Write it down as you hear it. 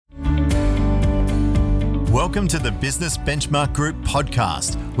Welcome to the Business Benchmark Group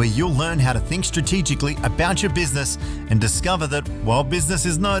podcast, where you'll learn how to think strategically about your business and discover that while business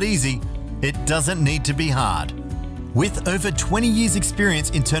is not easy, it doesn't need to be hard. With over 20 years experience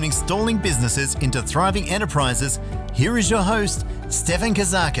in turning stalling businesses into thriving enterprises, here is your host, Stefan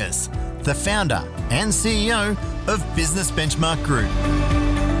Kazakis, the founder and CEO of Business Benchmark Group.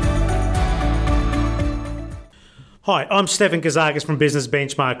 Hi, I'm Stefan Kazakis from Business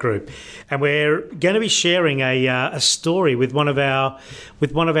Benchmark Group, and we're going to be sharing a story with one of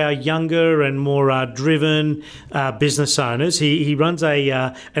our younger and more driven business owners. He runs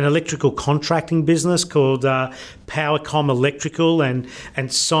an electrical contracting business called PowerCom Electrical, and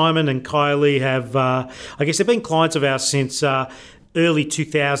Simon and Kylie have they've been clients of ours since early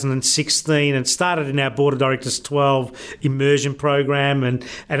 2016 and started in our Board of Directors 12 immersion program and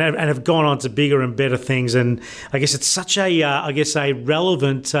have gone on to bigger and better things. And I guess it's such a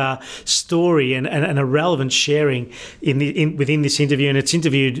relevant story and a relevant sharing within this interview. And it's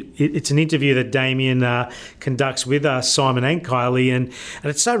an interview that Damien conducts with Simon and Kylie, and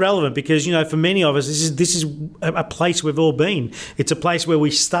it's so relevant because, you know, for many of us, this is a place we've all been. It's a place where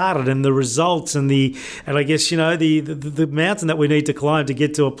we started, and the results and the mountain that we need to climb to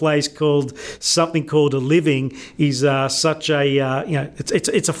get to a place called a living is such a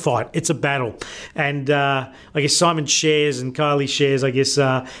it's a fight, it's a battle. And I guess Simon shares and Kylie shares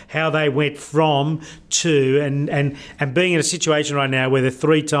how they went from to and being in a situation right now where they're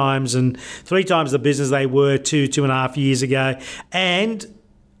three times the business they were 2.5 years ago, and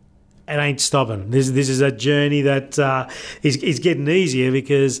it ain't stopping. This is a journey that is getting easier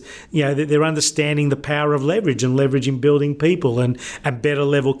because, you know, they're understanding the power of leverage and leveraging building people and better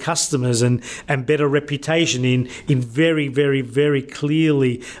level customers and better reputation in very, very, very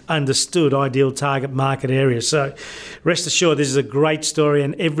clearly understood ideal target market areas. So rest assured, this is a great story,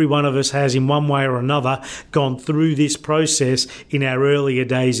 and every one of us has, in one way or another, gone through this process in our earlier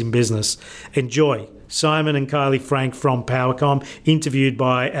days in business. Enjoy. Simon and Kylie Frank from PowerCom, interviewed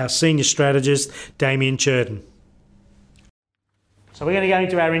by our senior strategist, Damien Churton. So we're going to go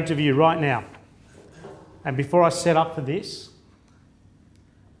into our interview right now. And before I set up for this,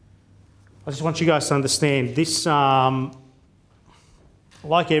 I just want you guys to understand this, like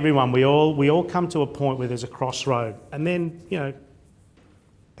everyone, we all come to a point where there's a crossroad. And then, you know,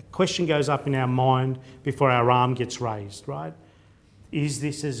 a question goes up in our mind before our arm gets raised, right? Is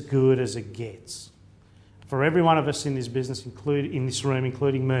this as good as it gets? For every one of us in this business, in this room,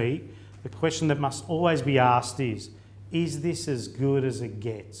 including me, the question that must always be asked is this as good as it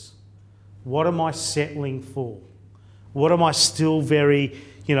gets? What am I settling for? What am I still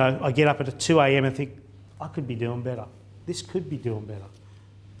I get up at 2 a.m. and think, I could be doing better. This could be doing better.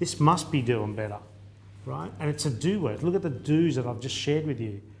 This must be doing better, right? And it's a do word. Look at the do's that I've just shared with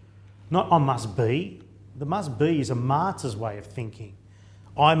you. Not I must be. The must be is a martyr's way of thinking.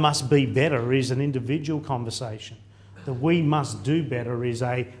 I must be better is an individual conversation. The we must do better is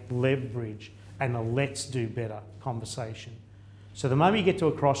a leverage and a let's do better conversation. So the moment you get to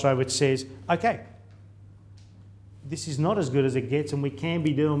a crossroad which says, okay, this is not as good as it gets and we can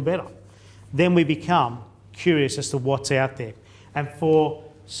be doing better, then we become curious as to what's out there. And for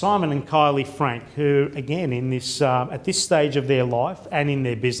Simon and Kylie Frank, who again in this at this stage of their life and in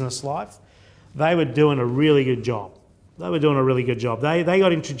their business life, they were doing a really good job. They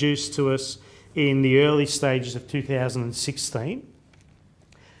got introduced to us in the early stages of 2016,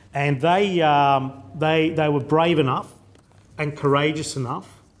 and they were brave enough and courageous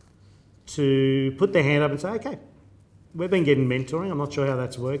enough to put their hand up and say, okay, we've been getting mentoring. I'm not sure how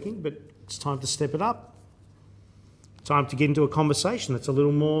that's working, but it's time to step it up. Time to get into a conversation that's a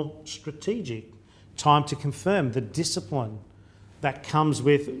little more strategic. Time to confirm the discipline that comes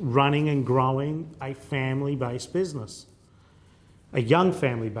with running and growing a family-based business, a young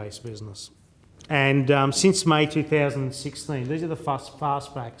family-based business. And since May 2016, these are the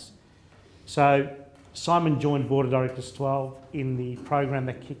fast facts. So Simon joined Board of Directors 12 in the program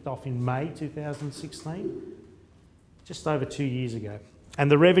that kicked off in May 2016, just over 2 years ago.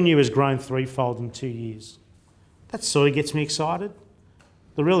 And the revenue has grown threefold in 2 years. That sort of gets me excited.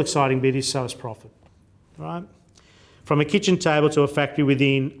 The real exciting bit is so is profit, right? From a kitchen table to a factory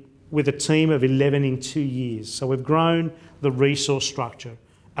with a team of 11 in 2 years. So we've grown the resource structure,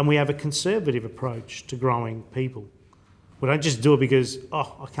 and we have a conservative approach to growing people. We don't just do it because,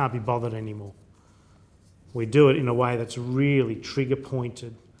 I can't be bothered anymore. We do it in a way that's really trigger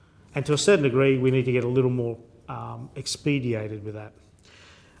pointed. And to a certain degree, we need to get a little more expedited with that.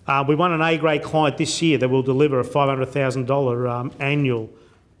 We won an A-grade client this year that will deliver a $500,000 annual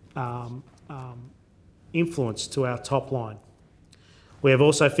influence to our top line. We have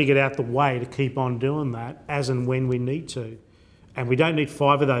also figured out the way to keep on doing that as and when we need to. And we don't need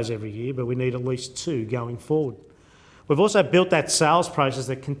 5 of those every year, but we need at least 2 going forward. We've also built that sales process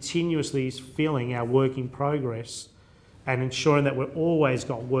that continuously is filling our work in progress and ensuring that we've always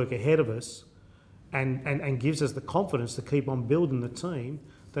got work ahead of us and gives us the confidence to keep on building the team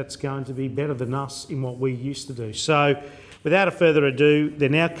that's going to be better than us in what we used to do. So without a further ado, they're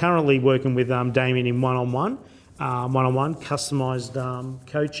now currently working with Damien in one-on-one customised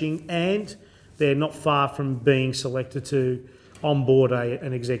coaching, and they're not far from being selected to onboard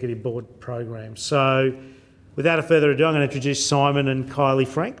an executive board program. So without a further ado, I'm going to introduce Simon and Kylie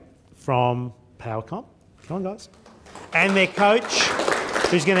Frank from PowerCom. Come on, guys. And their coach,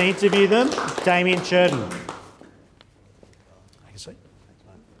 who's going to interview them, Damien Churden. Take a seat.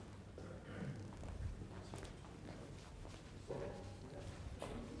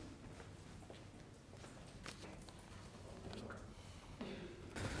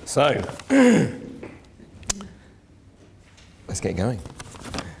 So, let's get going.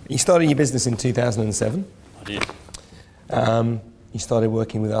 You started your business in 2007. I did. You started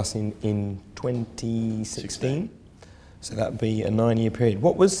working with us in 2016. So that'd be a 9-year period.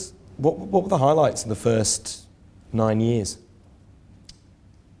 What were the highlights of the first 9 years?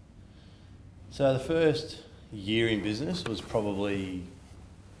 So the first year in business was probably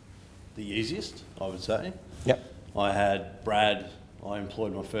the easiest, I would say. Yep. I had Brad. I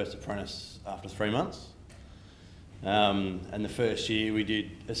employed my first apprentice after 3 months. And the first year we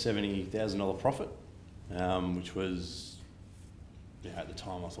did a $70,000 profit, which was, at the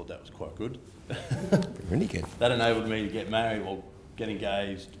time I thought that was quite good. Really good. That enabled me to get married, or get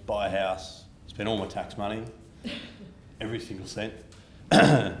engaged, buy a house, spend all my tax money, every single cent.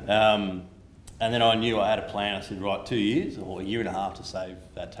 And then I knew I had a plan. I said, right, 2 years or a year and a half to save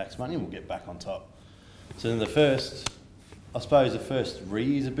that tax money and we'll get back on top. So then the first 3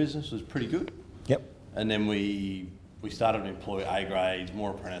 years of business was pretty good. Yep. And then we started to employ A grades,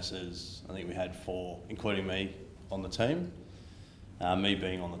 more apprentices. I think we had 4, including me, on the team. Me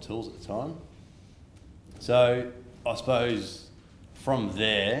being on the tools at the time. So I suppose from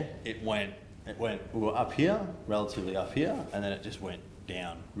there we were up here, relatively up here, and then it just went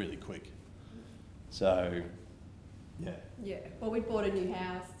down really quick. So, yeah. Yeah, well, we bought a new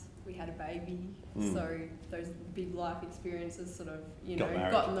house, we had a baby, so those big life experiences sort of,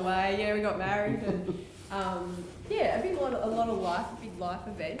 got in the way. Yeah, we got married and, a lot of life, big life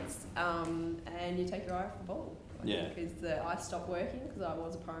events, and you take your eye off the ball. Because I stopped working because I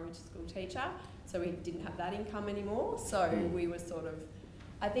was a primary school teacher, so we didn't have that income anymore. So we were sort of,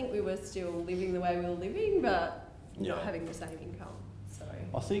 I think we were still living the way we were living, but not having the same income. So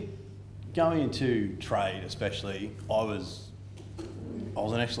I think going into trade, especially, I was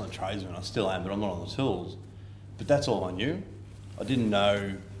an excellent tradesman. I still am, but I'm not on the tools. But that's all I knew. I didn't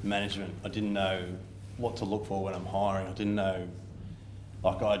know management. I didn't know what to look for when I'm hiring. I didn't know,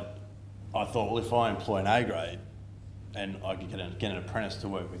 I thought, well, if I employ an A grade and I could get an apprentice to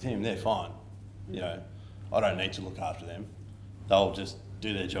work with him, they're fine. I don't need to look after them. They'll just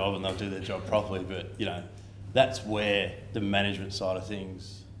do their job and they'll do their job properly. But, that's where the management side of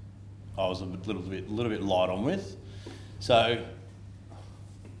things I was a little bit light on with. So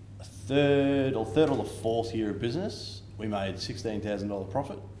third or the fourth year of business, we made $16,000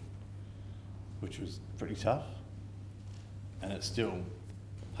 profit, which was pretty tough. And it's still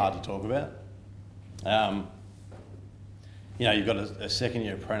hard to talk about. You've got a second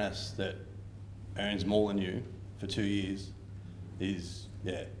year apprentice that earns more than you for 2 years is,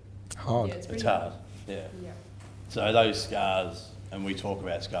 hard. Yeah, it's hard. Yeah. So those scars, and we talk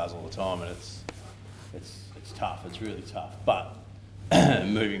about scars all the time, and it's tough. It's really tough. But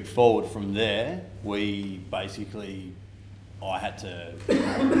moving forward from there, I had to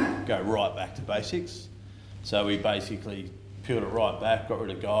go right back to basics. So we basically peeled it right back, got rid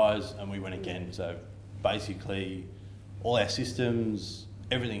of guys, and we went again. So basically, all our systems,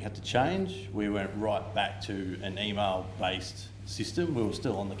 everything had to change. We went right back to an email-based system. We were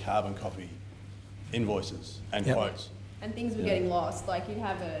still on the carbon copy invoices and quotes. And things were getting lost. Like you'd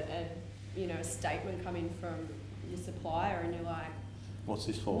have a statement come in from your supplier, and you're like, "What's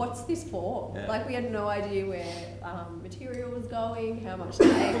this for?" Yeah. Like we had no idea where material was going, how much the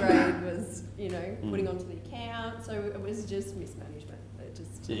A grade was, putting onto the account. So it was just mismanagement. It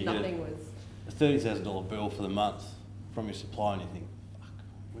just nothing was. A $30,000 bill for the month from your supplier, and you think, "Fuck,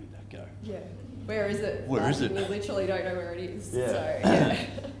 where did that go?" Yeah. Where is it? Where is it? You literally don't know where it is. Yeah.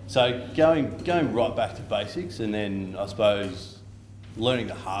 So going right back to basics, and then I suppose learning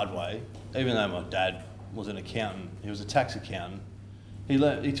the hard way. Even though my dad was an accountant, he was a tax accountant. He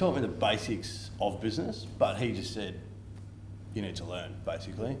taught me the basics of business, but he just said, you need to learn,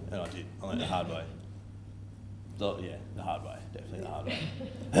 basically. And I did. I learned the hard way. The hard way, definitely the hard way.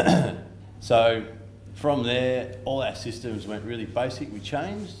 So from there, all our systems went really basic. We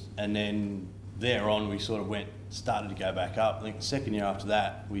changed, and then thereon we sort of started to go back up. I think the second year after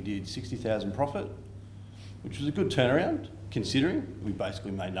that, we did 60,000 profit, which was a good turnaround, considering we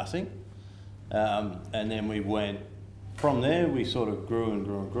basically made nothing. And then we went, from there we sort of grew and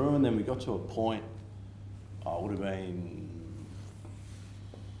grew and grew, and then we got to a point, it would have been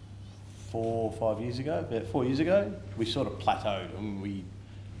 4 or 5 years ago, about 4 years ago, we sort of plateaued, and we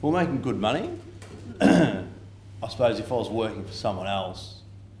were making good money. I suppose if I was working for someone else,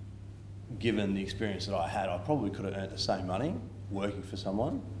 given the experience that I had, I probably could have earned the same money working for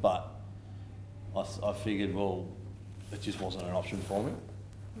someone, but I figured, well, it just wasn't an option for me.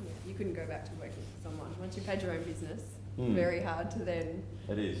 Yeah, you couldn't go back to working for someone. Once you've had your own business, very hard to then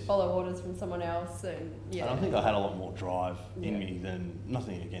follow orders from someone else. And and I think I had a lot more drive in me than,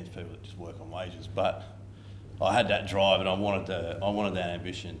 nothing against people that just work on wages, but I had that drive, and I wanted that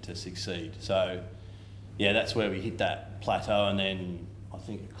ambition to succeed. So yeah, that's where we hit that plateau, and then I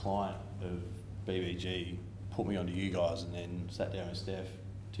think a client of BBG put me onto you guys, and then sat down with Steph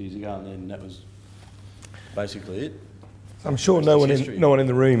 2 years ago, and then that was basically it. I'm sure no one in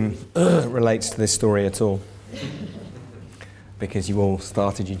the room relates to this story at all, because you all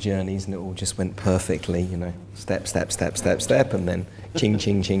started your journeys and it all just went perfectly, you know, step, step, step, step, step, and then ching,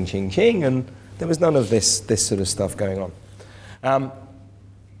 ching, ching, ching, ching, and there was none of this sort of stuff going on.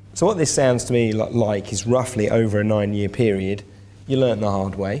 So what this sounds to me like is roughly over a 9-year period, you learnt the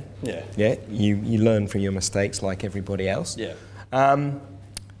hard way. Yeah. Yeah. You learn from your mistakes like everybody else. Yeah.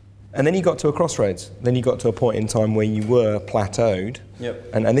 And then you got to a crossroads. Then you got to a point in time where you were plateaued. Yep.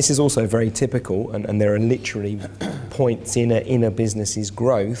 And this is also very typical, and there are literally points in a business's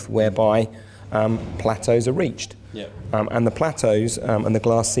growth whereby plateaus are reached. Yep. And the plateaus and the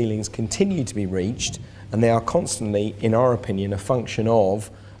glass ceilings continue to be reached, and they are constantly, in our opinion, a function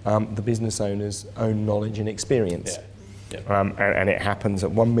of the business owner's own knowledge and experience. Yeah. Yep. And it happens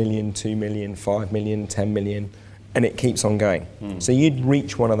at 1 million, 2 million, 5 million, 10 million, and it keeps on going. So you'd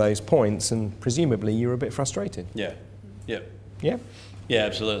reach one of those points, and presumably you were a bit frustrated. Yeah. Yep. Yeah? Yeah,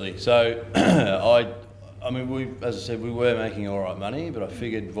 absolutely. So I mean, as I said, we were making all right money, but I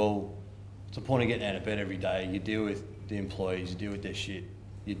figured, well, it's the point of getting out of bed every day. You deal with the employees, you deal with their shit,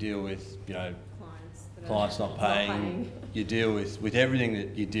 you deal with, you know, clients not paying. You deal with everything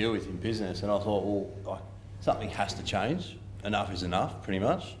that you deal with in business. And I thought, well, something has to change. Enough is enough, pretty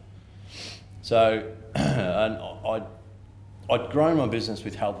much. So, and I'd grown my business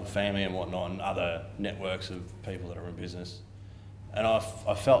with help of family and whatnot, and other networks of people that are in business. And I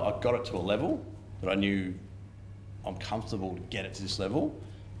felt I got it to a level that I knew I'm comfortable to get it to this level.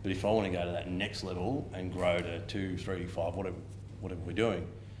 But if I want to go to that next level and grow to 2, 3, 5, whatever we're doing,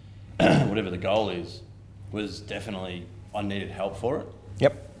 whatever the goal is, was definitely, I needed help for it.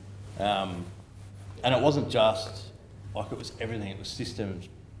 Yep. And it wasn't just, like, it was everything. It was systems,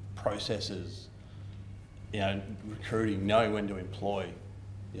 processes, you know, recruiting, knowing when to employ,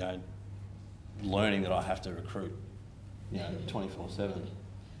 you know, learning that I have to recruit, you know, 24/7.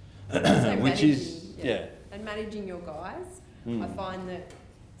 Which is, yeah. And managing your guys, I find that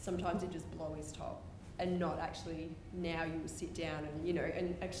sometimes it just blow his top, and not actually, now you will sit down and, you know,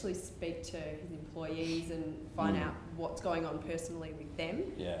 and actually speak to his employees and find out what's going on personally with them.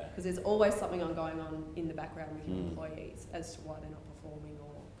 Yeah. Because there's always something going on in the background with your employees as to why they're not performing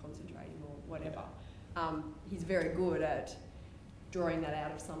or concentrating or whatever. He's very good at drawing that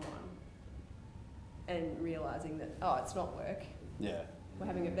out of someone and realising that, it's not work. Yeah.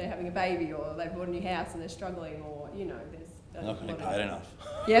 They're having a baby, or they've bought a new house and they're struggling, or, you know, there's... They're not getting paid enough.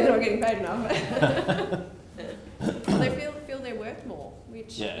 Yeah, they're not getting paid enough. They feel they're worth more,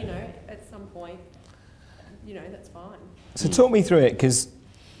 which, you know, at some point, you know, that's fine. So talk me through it, because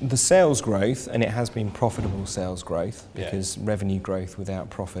the sales growth, and it has been profitable sales growth, because revenue growth without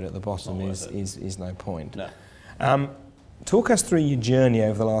profit at the bottom is no point. No. Talk us through your journey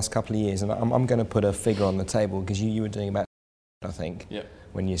over the last couple of years, and I'm going to put a figure on the table, because you were doing about, I think,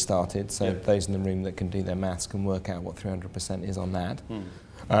 when you started. So those in the room that can do their maths can work out what 300% is on that.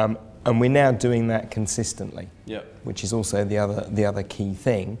 And we're now doing that consistently, which is also the other key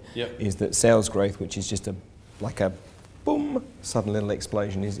thing, is that sales growth, which is just like a boom, sudden little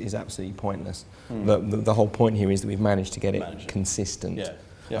explosion, is absolutely pointless. The whole point here is that we've managed to get it consistent.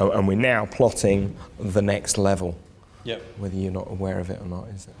 And we're now plotting the next level. Whether you're not aware of it or not,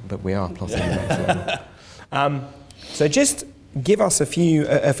 but we are plotting the next level. So just give us a few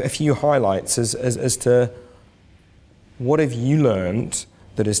highlights as to what have you learned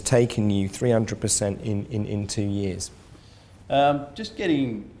that has taken you 300% in 2 years. Just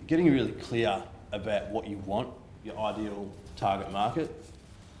getting really clear about what you want, your ideal target market,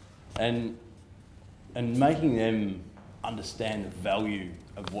 and making them understand the value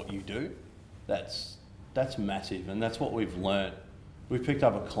of what you do. That's massive, and that's what we've learnt. We picked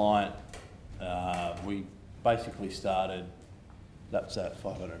up a client. We basically started. That's that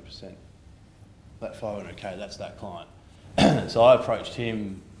 500%. That 500k. That's that client. So I approached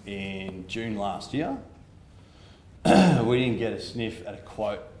him in June last year. We didn't get a sniff at a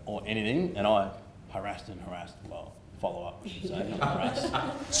quote or anything, and I harassed. Well, follow up, I should say, not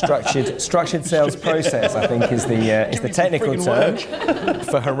harass. Structured sales process, I think, is the technical term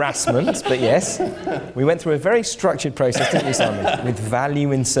for harassment. But yes, we went through a very structured process, didn't we, Simon? With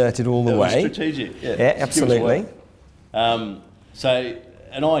value inserted all the way. Strategic, yeah. Yeah, absolutely.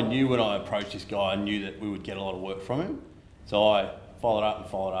 And I knew when I approached this guy, I knew that we would get a lot of work from him. So I followed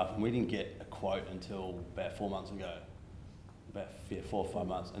up, and we didn't get a quote until about 4 months ago. About 4 or 5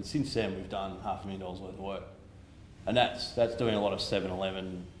 months. And since then, we've done $500,000 worth of work. And that's doing a lot of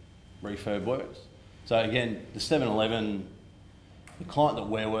 7-Eleven refurb works. So again, the 7-Eleven, the client that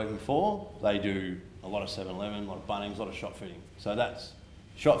we're working for, they do a lot of 7-Eleven, a lot of Bunnings, a lot of shop fitting. So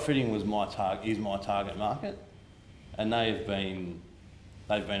shop fitting is my target market, and they've been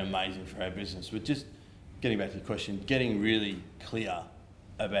amazing for our business. But just getting back to your question, getting really clear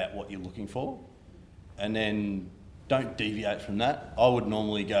about what you're looking for, and then don't deviate from that. I would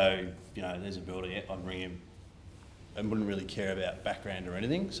normally go, there's a builder, I'd ring him, and wouldn't really care about background or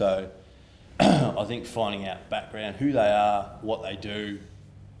anything. So I think finding out background, who they are, what they do,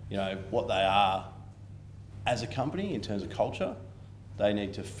 what they are as a company in terms of culture, they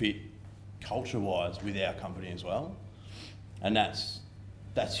need to fit culture-wise with our company as well. And that's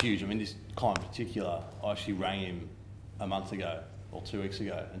huge. I mean, this client in particular, I actually rang him a month ago or 2 weeks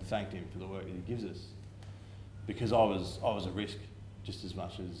ago and thanked him for the work that he gives us, because I was a risk just as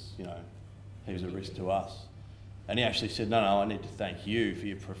much as he was a risk to us. And he actually said, no, I need to thank you for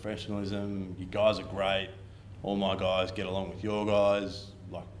your professionalism. You guys are great. All my guys get along with your guys.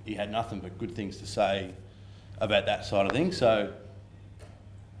 Like, he had nothing but good things to say about that side of things. So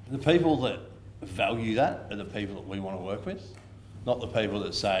the people that value that are the people that we want to work with, not the people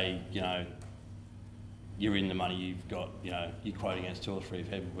that say, you're in the money, you've got, you're quoting against 2 or 3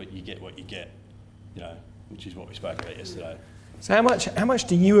 people, but you get what you get, which is what we spoke about yesterday. So how much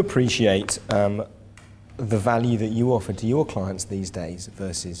do you appreciate the value that you offer to your clients these days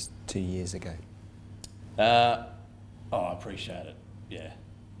versus 2 years ago? I appreciate it, yeah,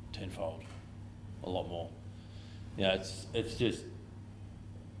 tenfold, a lot more. It's just,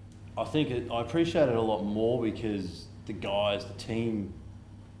 I appreciate it a lot more because the guys, the team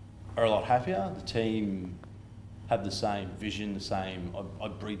are a lot happier. The team have the same vision, I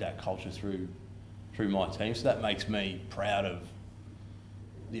breed that culture through my team. So that makes me proud of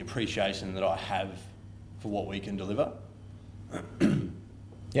the appreciation that I have for what we can deliver.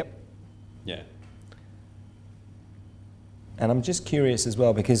 Yep. Yeah. And I'm just curious as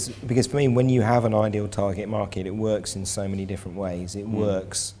well, because for me, when you have an ideal target market, it works in so many different ways. It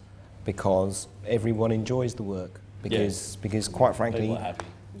works because everyone enjoys the work. Because quite frankly, people are happy.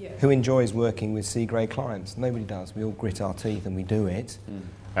 Yeah. Who enjoys working with C-grade clients? Nobody does. We all grit our teeth and we do it,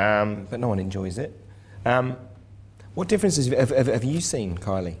 but no one enjoys it. What differences have you seen,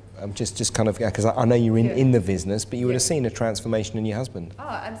 Kylie? Just kind of, because I know you're in the business, but you would have seen a transformation in your husband. Oh,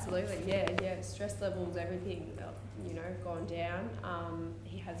 absolutely, yeah. Stress levels, everything, gone down.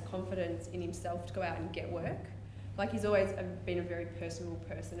 He has confidence in himself to go out and get work. Like, he's always been a very personable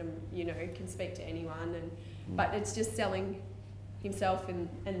person and, can speak to anyone. But it's just selling himself and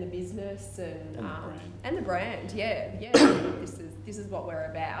the business and the brand. Yeah. This is what we're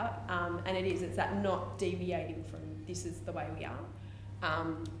about. And it's that not deviating from this is the way we are.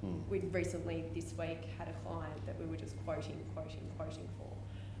 We recently this week had a client that we were just quoting for,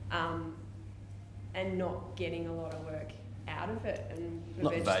 and not getting a lot of work out of it, and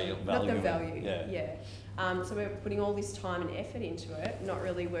not the value. Yeah. So we're putting all this time and effort into it, not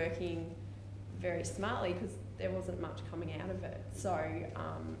really working very smartly because there wasn't much coming out of it. So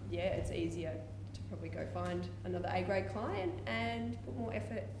it's easier to probably go find another A-grade client and put more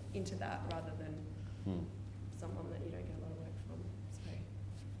effort into that rather than someone that you don't get a lot of work from.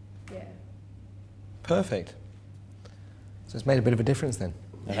 So, yeah. Perfect. So it's made a bit of a difference then.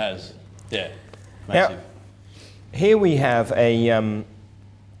 It has, yeah. Massive. Now, here we have a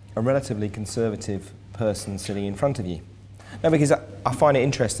relatively conservative person sitting in front of you. Now, because I find it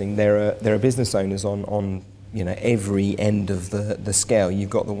interesting, there are business owners on every end of the scale.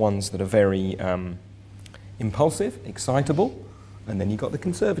 You've got the ones that are very impulsive, excitable, and then you've got the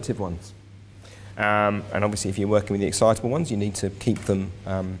conservative ones. and obviously if you're working with the excitable ones, you need to keep them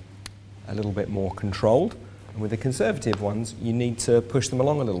a little bit more controlled. And with the conservative ones, you need to push them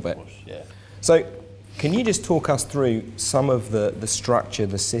along a little bit. Yeah. So can you just talk us through some of the structure,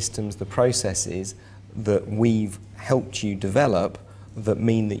 the systems, the processes that we've helped you develop that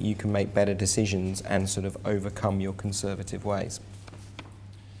mean that you can make better decisions and sort of overcome your conservative ways?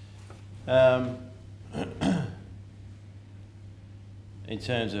 In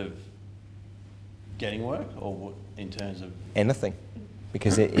terms of getting work, or in terms of anything?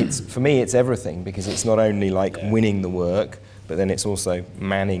 Because it's for me, it's everything. Because it's not only like winning the work, but then it's also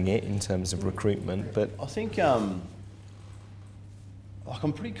manning it in terms of recruitment. But I think I'm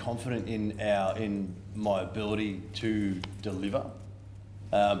pretty confident in my ability to deliver.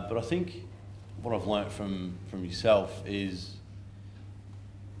 But I think what I've learnt from yourself is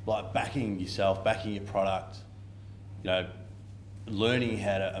like backing yourself, backing your product, learning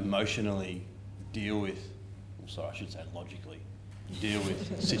how to emotionally deal with, logically deal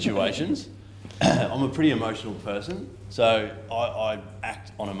with situations. I'm a pretty emotional person, so I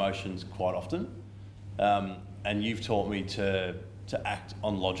act on emotions quite often. And you've taught me to act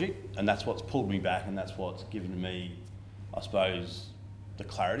on logic, and that's what's pulled me back, and that's what's given me, I suppose, the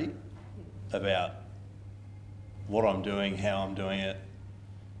clarity about what I'm doing, how I'm doing it,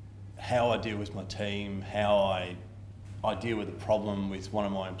 how I deal with my team, how I deal with a problem with one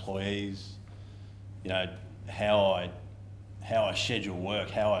of my employees, how I schedule work,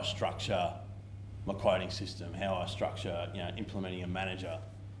 how I structure my quoting system, how I structure, implementing a manager,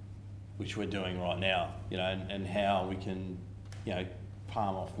 which we're doing right now, and how we can,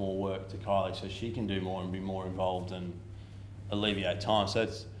 palm off more work to Kylie so she can do more and be more involved and alleviate time. So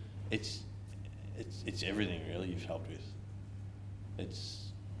it's everything really you've helped with.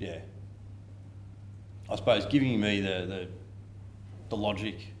 I suppose giving me the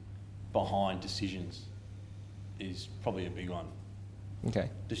logic behind decisions is probably a big one. Okay.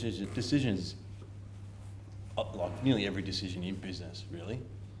 Decisions, like nearly every decision in business, really.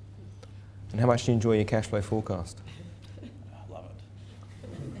 And how much do you enjoy your cash flow forecast? I love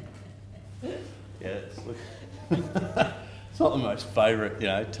it. Yeah, it's not the most favourite,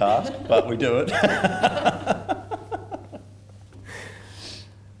 task, but we do it.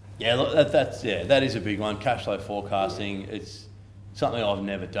 Yeah, look, that is a big one. Cash flow forecasting. It's something I've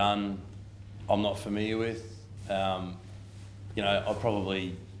never done. I'm not familiar with. I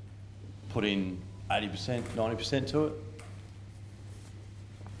probably put in 80%, 90% to it.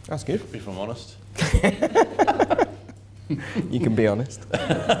 That's good. If I'm honest. You can be honest.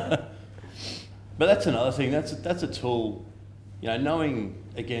 But that's another thing. That's a tool. Knowing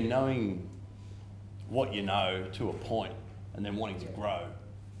what you know to a point, and then wanting to grow.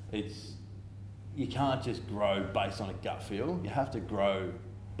 You can't just grow based on a gut feel. You have to grow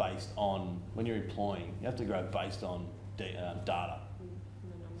based on, when you're employing, you have to grow based on data.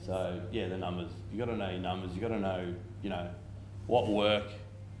 So the numbers. You got to know your numbers. You got to know, what work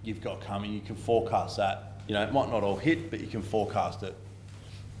you've got coming. You can forecast that. It might not all hit, but you can forecast it.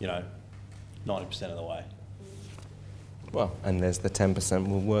 90% of the way. Well, and there's the 10%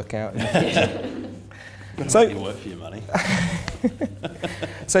 will work out in the future. So you work for your money.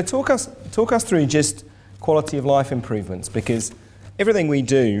 So talk us through just quality of life improvements, because everything we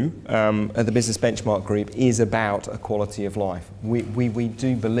do at the Business Benchmark Group is about a quality of life. We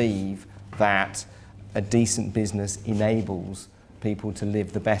do believe that a decent business enables people to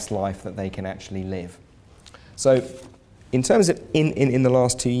live the best life that they can actually live. So in terms of in the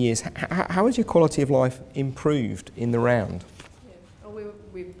last 2 years, how has your quality of life improved in the round? Yeah. Well,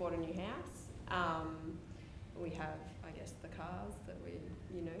 we've bought a new house. We have, I guess, the cars that we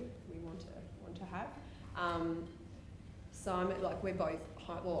want to have. So we're both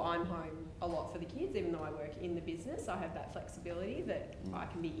I'm home a lot for the kids, even though I work in the business. I have that flexibility that I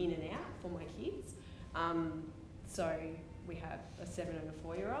can be in and out for my kids. So we have a 7 and a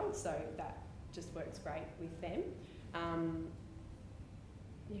 4-year-old, so that just works great with them.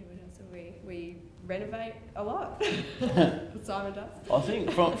 What else have we renovate a lot. Simon does. I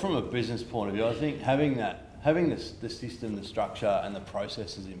think from a business point of view, I think having the system, the structure, and the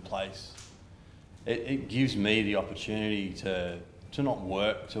processes in place, it gives me the opportunity to not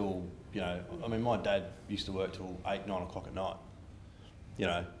work till my dad used to work till 8, 9 o'clock at night,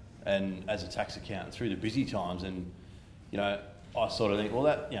 and as a tax accountant through the busy times, and I sort of think, well,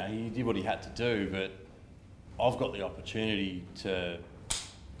 that he did what he had to do, but I've got the opportunity to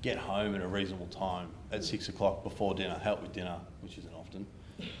get home at a reasonable time at 6 o'clock before dinner, help with dinner, which isn't often,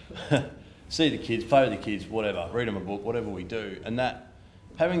 see the kids, play with the kids, whatever, read them a book, whatever we do, and that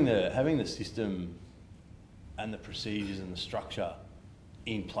having the system and the procedures and the structure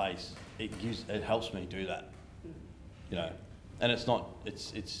in place, it helps me do that, you know. And it's not,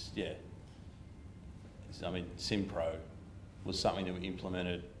 I mean, SimPro was something that we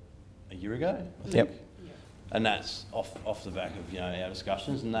implemented a year ago, I think. Yep. And that's off the back of, you know, our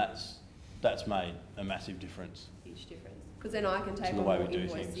discussions, and that's made a massive difference. Huge difference. Because then I can take on more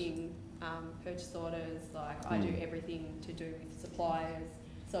invoicing, purchase orders, like I do everything to do with suppliers.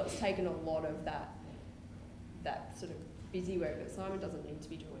 So it's taken a lot of that sort of busy work that Simon doesn't need to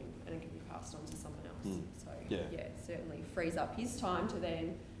be doing, and it can be passed on to someone else. So yeah, it certainly frees up his time to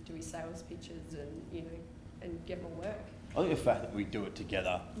then do his sales pitches and, you know, and get more work. I think the fact that we do it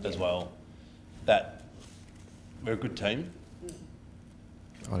together as well, that we're a good team.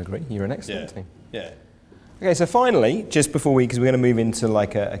 I'd agree. You're an excellent team. Yeah. Okay, so finally, just before because we're going to move into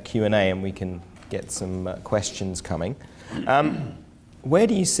like a Q&A and we can get some questions coming. Where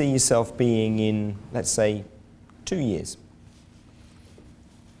do you see yourself being in, let's say, 2 years?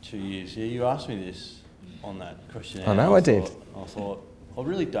 2 years. Yeah, you asked me this on that questionnaire. I know I did. I thought, I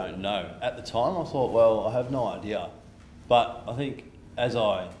really don't know. At the time, I thought, well, I have no idea. But I think as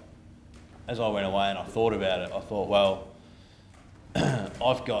I went away and I thought about it, I thought, well,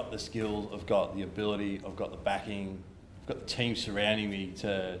 I've got the skills, I've got the ability, I've got the backing, I've got the team surrounding me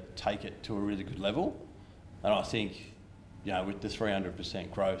to take it to a really good level. And I think, you know, with the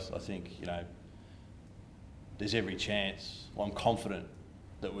 300% growth, I think, you know, there's every chance, well, I'm confident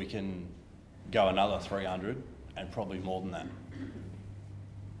that we can go another 300 and probably more than that.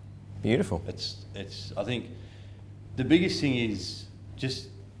 Beautiful. I think the biggest thing is just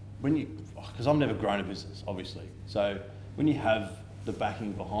when you, because I've never grown a business, obviously. So when you have the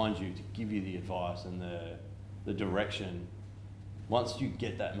backing behind you to give you the advice and the direction, once you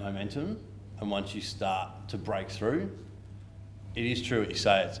get that momentum and once you start to break through, it is true what you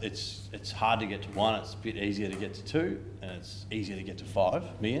say. It's hard to get to 1. It's a bit easier to get to 2, and it's easier to get to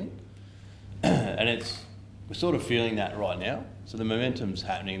 5 million. And we're sort of feeling that right now. So the momentum's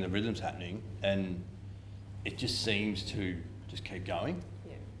happening, the rhythm's happening, and it just seems to just keep going.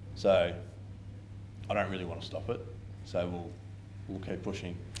 Yeah. So I don't really want to stop it. So we'll keep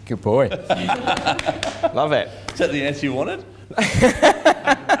pushing. Good boy. Love it. Is that the answer you wanted?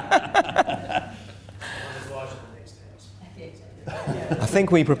 I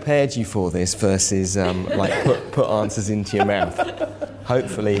think we prepared you for this versus put answers into your mouth.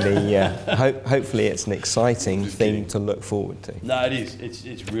 Hopefully it's an exciting thing to look forward to. No, it is.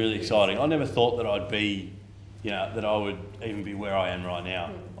 It's really exciting. I never thought that I'd be, you know, that I would even be where I am right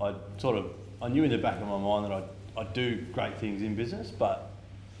now. I knew in the back of my mind that I'd do great things in business, but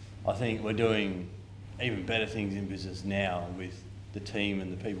I think we're doing even better things in business now with the team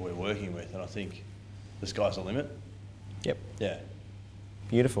and the people we're working with, and I think the sky's the limit. Yep. Yeah.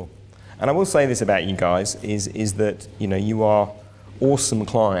 Beautiful. And I will say this about you guys is that, you know, you are awesome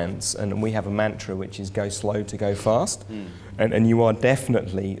clients, and we have a mantra which is go slow to go fast. And you are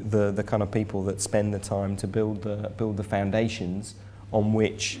definitely the kind of people that spend the time to build the foundations on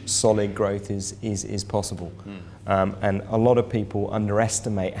which solid growth is possible. And a lot of people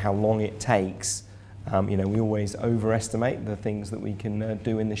underestimate how long it takes. You know, we always overestimate the things that we can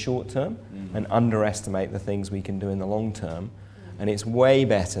do in the short term and underestimate the things we can do in the long term. And it's way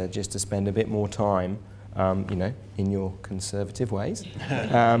better just to spend a bit more time, you know, in your conservative ways,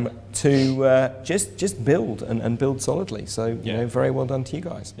 to just build and build solidly. So, you know, very well done to you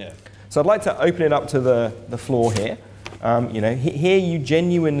guys. Yeah. So I'd like to open it up to the floor here. You know, here you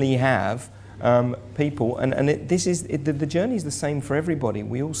genuinely have people, and the journey is the same for everybody.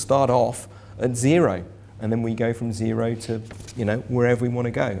 We all start off at 0, and then we go from 0 to, you know, wherever we want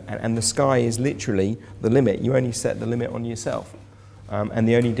to go. And the sky is literally the limit. You only set the limit on yourself. And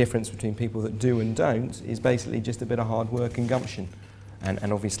the only difference between people that do and don't is basically just a bit of hard work and gumption.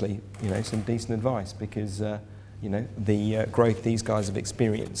 And obviously, you know, some decent advice, because, you know, the growth these guys have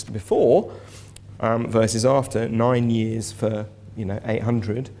experienced before versus after, 9 years for, you know,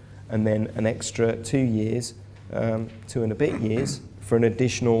 800, and then an extra 2 years, 2 and a bit years for an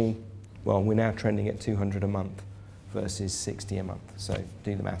additional, well, we're now trending at 200 a month versus 60 a month. So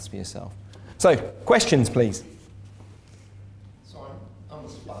do the maths for yourself. So, questions, please. Simon, I'm a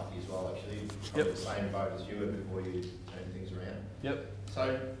Sparky as well, actually. I'm in the same boat as you were before you turned things around. Yep.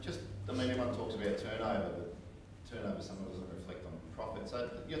 So, just, I mean, everyone talks about turnover, but turnover sometimes doesn't reflect on profit. So,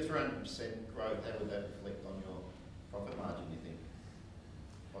 your 300% growth, how would that reflect on your profit margin, you think?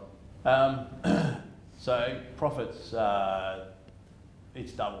 So, profits,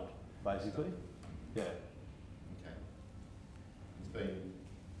 it's doubled, basically. Yeah. Okay. It's been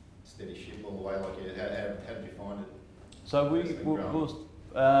steady ship all the way, like, how did you find it? So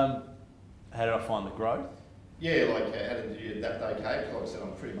how did I find the growth? Yeah, like how did you adapt okay? Like I said,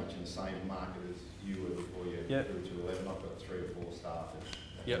 I'm pretty much in the same market as you were before you grew to 11. I've got 3 or 4 staff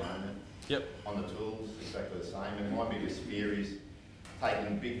at the moment. On the tools, exactly the same. And my biggest fear is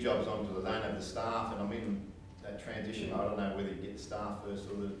taking big jobs onto the don't have the staff, and I'm in that transition. I don't know whether you get the staff first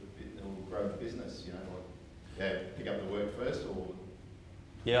or grow the business. You know, like pick up the work first or.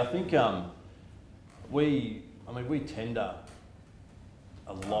 Yeah, I think we tender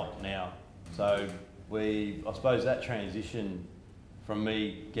a lot now. So I suppose that transition from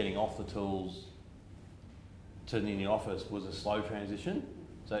me getting off the tools to in the office was a slow transition.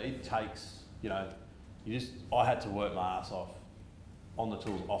 So it takes, I had to work my ass off on the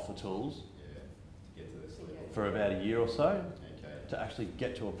tools, off the tools, to get to this level. for about a year or so, to actually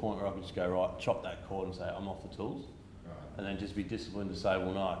get to a point where I could just go, right, chop that cord and say, I'm off the tools. Right. And then just be disciplined to say,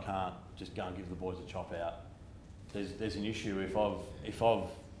 well, no, I can't just go and give the boys a chop out. There's an issue if I've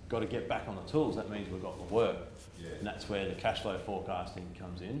got to get back on the tools, that means we've got the work. Yeah. And that's where the cash flow forecasting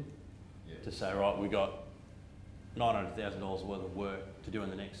comes in, Yeah. to say, right, we've got $900,000 worth of work to do in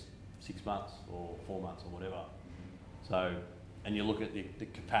the next 6 months or 4 months or whatever. So, and you look at the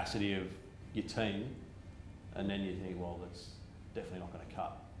capacity of your team, and then you think, well, that's definitely not going to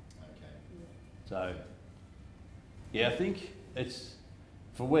cut. Okay. So, yeah, I think it's,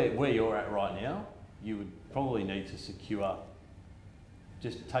 for where you're at right now, you would probably need to secure,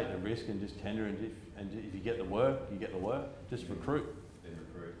 just take the risk and just tender, and if you get the work, you get the work. Just recruit. Then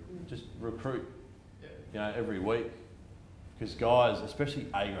recruit. Just recruit. Yeah. Every week. Because guys, especially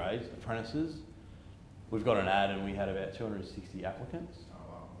A grades, apprentices, we've got an ad and we had about 260 applicants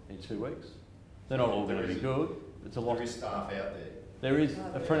in 2 weeks. They're not all going to be good. It's a lot. There is staff out there. There is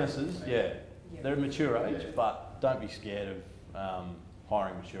apprentices, yeah. They're mature age, but don't be scared of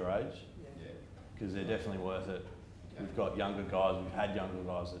hiring mature age, because they're definitely worth it. We've got younger guys, we've had younger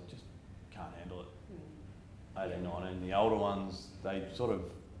guys that just can't handle it. 18, 19. The older ones, they sort of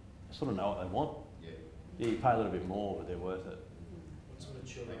know what they want. Yeah, you pay a little bit more, but they're worth it. What's a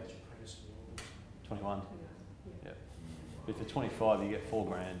mature age apprentice? 21. Yeah. If they're 25, you get $4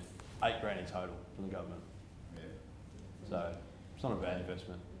 grand, $8 grand in total from the government. Yeah. So it's not a bad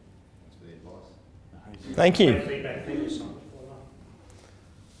investment. That's for the advice. Thank you. Feedback, thank you, Simon. Well done.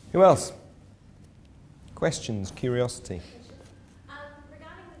 Who else? Questions, curiosity?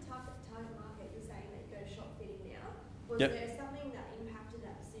 Regarding the target market, you're saying that you go to shop fitting now. Was Yep. there something that impacted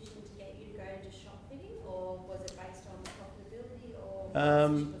that decision to get you to go into shop fitting, or was it based on profitability, or what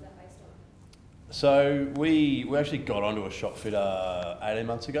decision was that based on? So we actually got onto a shop fitter 18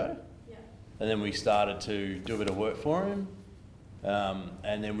 months ago. Yeah. And then we started to do a bit of work for him.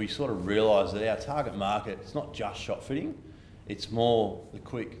 And then we sort of realised that our target market, it's not just shop fitting, it's more the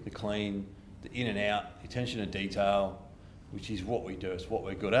quick, the clean, the in and out, the attention to detail, which is what we do, it's what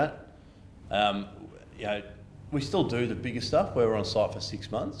we're good at. We still do the bigger stuff where we're on site for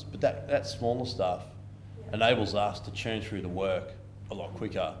 6 months, but that smaller stuff enables us to churn through the work a lot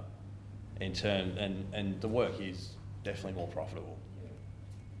quicker in turn, and the work is definitely more profitable.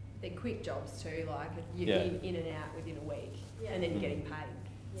 They're quick jobs too, like you're in and out within a week, and then you're getting paid.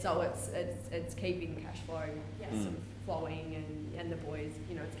 Yeah. So it's keeping cash flow Yes. sort of flowing, and the boys,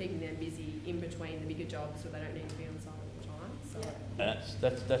 it's keeping them busy in between the bigger jobs, so they don't need to be on site all the time. So And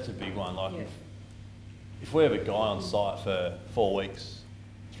that's a big one. Like if we have a guy on site for 4 weeks,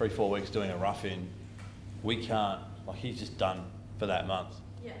 3-4 weeks doing a rough-in, we can't, he's just done for that month.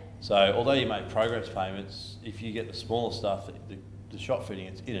 Yeah. So although you make progress payments, if you get the smaller stuff, the shop fitting,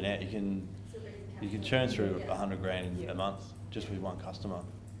 it's in and out, you can churn through 100 grand a month just with one customer.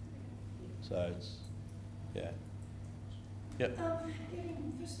 So it's, Yep. Getting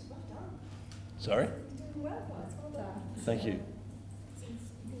first well done. Sorry? You're doing well, guys. Well done. Thank you. Since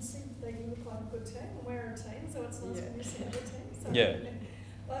you can see that you look like a good team, and we're a team, so it's nice when you see a good team. So, Yeah.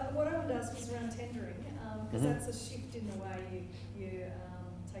 What I wanted to ask was around tendering, because that's a shift in the way you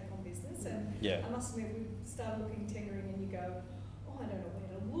take on business. And I must admit, we started looking tendering, and you go, I don't know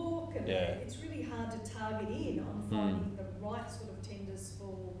where to look, and it's really hard to target in on finding the right sort of tenders for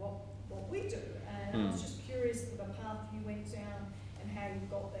what we do. And I was just curious of the path you went down and how you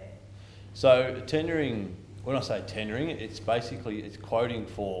got there. So tendering, when I say tendering, it's quoting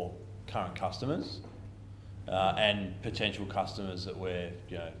for current customers and potential customers that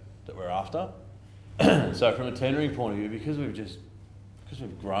we're after. So from a tendering point of view, because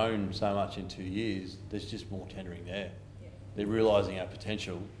we've grown so much in 2 years, there's just more tendering there. Yeah. They're realising our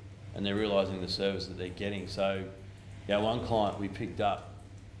potential, and they're realising the service that they're getting. So, one client we picked up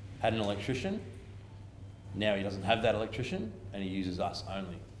had an electrician. Now he doesn't have that electrician, and he uses us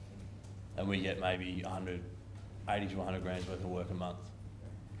only. And we get maybe 80 to 100 grand worth of work a month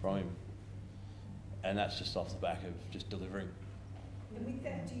from him. and that's just off the back of just delivering. And with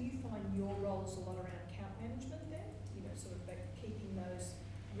that, do you find your role is a lot around account management then? You know, sort of like keeping those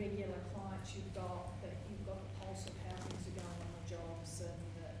regular clients you've got, that you've got the pulse of how things are going on the jobs and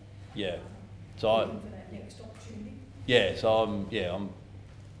looking for that next opportunity? Kylie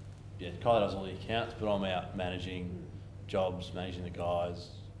does all the accounts, but I'm out managing jobs, managing the guys,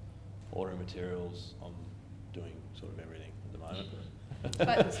 ordering materials. I'm doing sort of everything at the moment.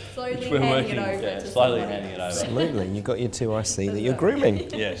 But slowly handing it over to slowly somebody. handing it over. Absolutely. You've got your two IC that you're grooming.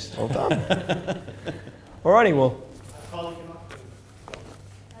 Yes. Well done. Alrighty, well. That's right.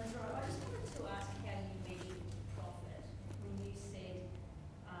 I just wanted to ask how you measured profit when you said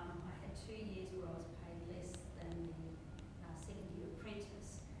I had 2 years where I was paid less than the second-year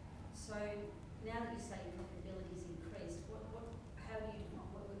apprentice. So now that you're saying profitability has increased, what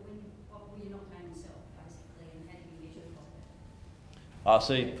were you not paying yourself basically, and how do you measure profit?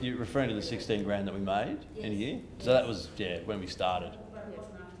 So you're referring to the 16 grand that we made in a year? Yes. So that was, when we started. But it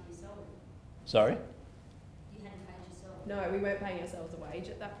wasn't after your salary. Sorry? You hadn't paid yourself. No, we weren't paying ourselves a wage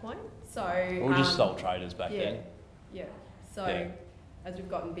at that point. So we were just sole traders back then. Yeah. So as we've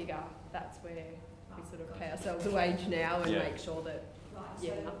gotten bigger, that's where we sort of pay ourselves a wage now and make sure that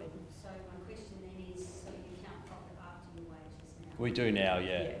nothing. So my question then is, so you count profit after your wages now? We do now,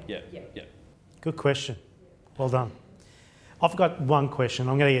 yeah. Good question. Well done. I've got one question.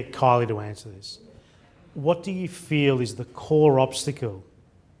 I'm going to get Kylie to answer this. What do you feel is the core obstacle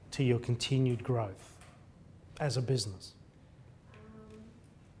to your continued growth as a business?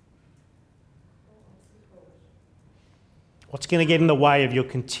 What's going to get in the way of your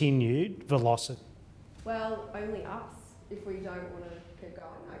continued velocity? Well, only us if we don't want to keep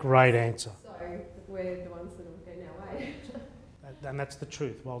going. Great answer. So we're the ones that will get in our way. And that's the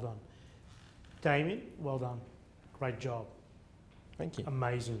truth. Well done. Damien, well done. Great job. Thank you.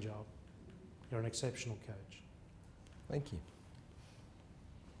 Amazing job. You're an exceptional coach. Thank you.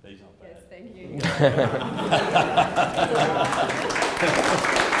 He's not bad. Yes, thank you.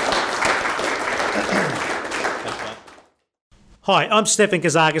 Hi, I'm Stefan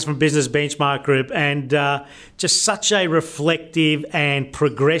Kazakis from Business Benchmark Group, and just such a reflective and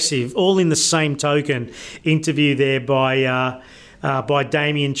progressive, all in the same token, interview there by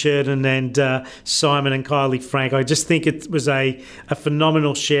Damien Churton and Simon and Kylie Frank. I just think it was a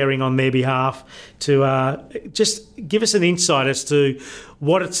phenomenal sharing on their behalf to just give us an insight as to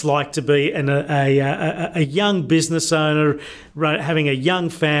what it's like to be a young business owner, having a young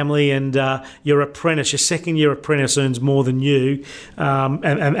family, and your apprentice, your second-year apprentice, earns more than you,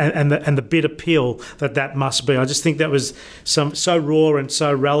 and the bitter pill that must be. I just think that was so raw and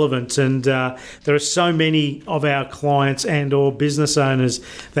so relevant, and there are so many of our clients and or business owners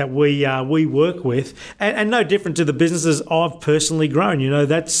that we work with, and no different to the businesses I've personally grown. You know,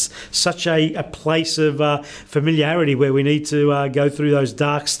 that's such a place of familiarity where we need to go through those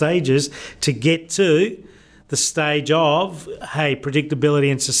dark stages to get to the stage of,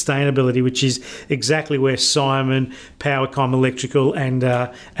 predictability and sustainability, which is exactly where Simon, PowerCom Electrical and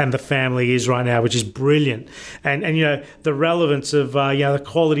the family is right now, which is brilliant. And you know, the relevance of the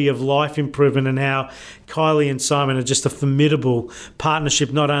quality of life improvement, and how Kylie and Simon are just a formidable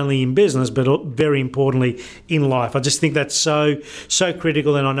partnership, not only in business but very importantly in life. I just think that's so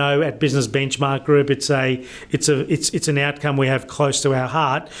critical, and I know at Business Benchmark Group it's an outcome we have close to our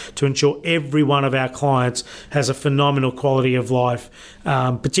heart, to ensure every one of our clients has a phenomenal quality of life,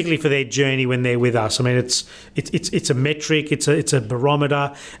 particularly for their journey when they're with us. I mean, it's a metric, it's a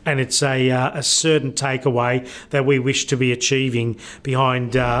barometer, and it's a certain takeaway that we wish to be achieving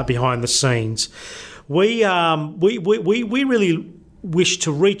behind the scenes. We really wish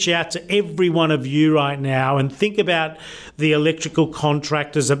to reach out to every one of you right now and think about the electrical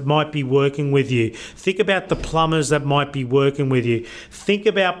contractors that might be working with you. Think about the plumbers that might be working with you. Think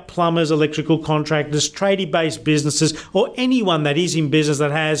about plumbers, electrical contractors, tradie-based businesses, or anyone that is in business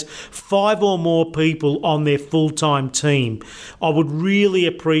that has 5 or more people on their full-time team. I would really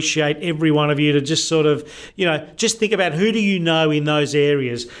appreciate every one of you to just sort of, just think about, who do you know in those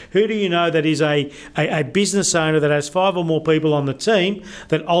areas? Who do you know that is a business owner that has 5 or more people on the team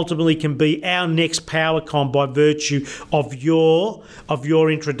that ultimately can be our next PowerCom by virtue of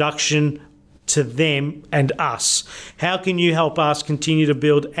your introduction to them and us? How can you help us continue to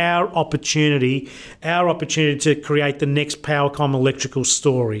build our opportunity to create the next PowerCom Electrical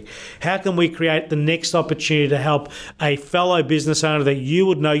story? How can we create the next opportunity to help a fellow business owner that you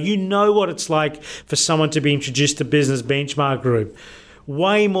would know? You know what it's like for someone to be introduced to Business Benchmark Group.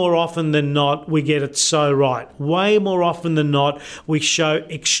 way more often than not, we get it so right. Way more often than not, we show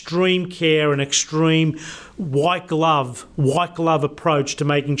extreme care and extreme white glove approach to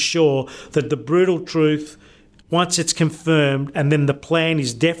making sure that the brutal truth, once it's confirmed, and then the plan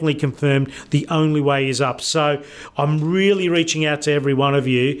is definitely confirmed, the only way is up. So I'm really reaching out to every one of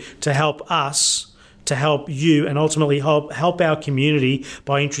you to help us, to help you, and ultimately help our community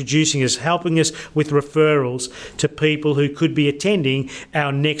by introducing us, helping us with referrals to people who could be attending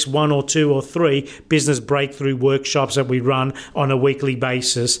our next 1 or 2 or 3 business breakthrough workshops that we run on a weekly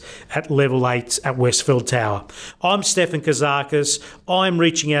basis at Level 8 at Westfield Tower. I'm Stefan Kazakis. I'm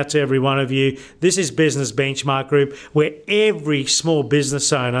reaching out to every one of you. This is Business Benchmark Group, where every small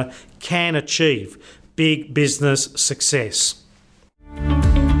business owner can achieve big business success.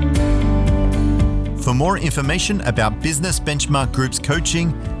 For more information about Business Benchmark Group's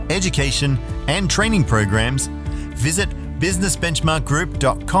coaching, education and training programs, visit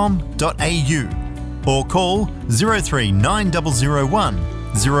businessbenchmarkgroup.com.au or call 039001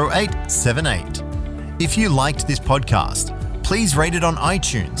 0878. If you liked this podcast, please rate it on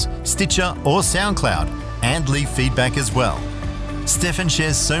iTunes, Stitcher or SoundCloud and leave feedback as well. Stefan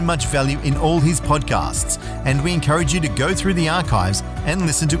shares so much value in all his podcasts, and we encourage you to go through the archives and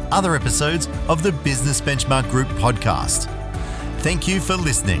listen to other episodes of the Business Benchmark Group podcast. Thank you for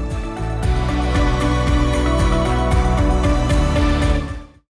listening.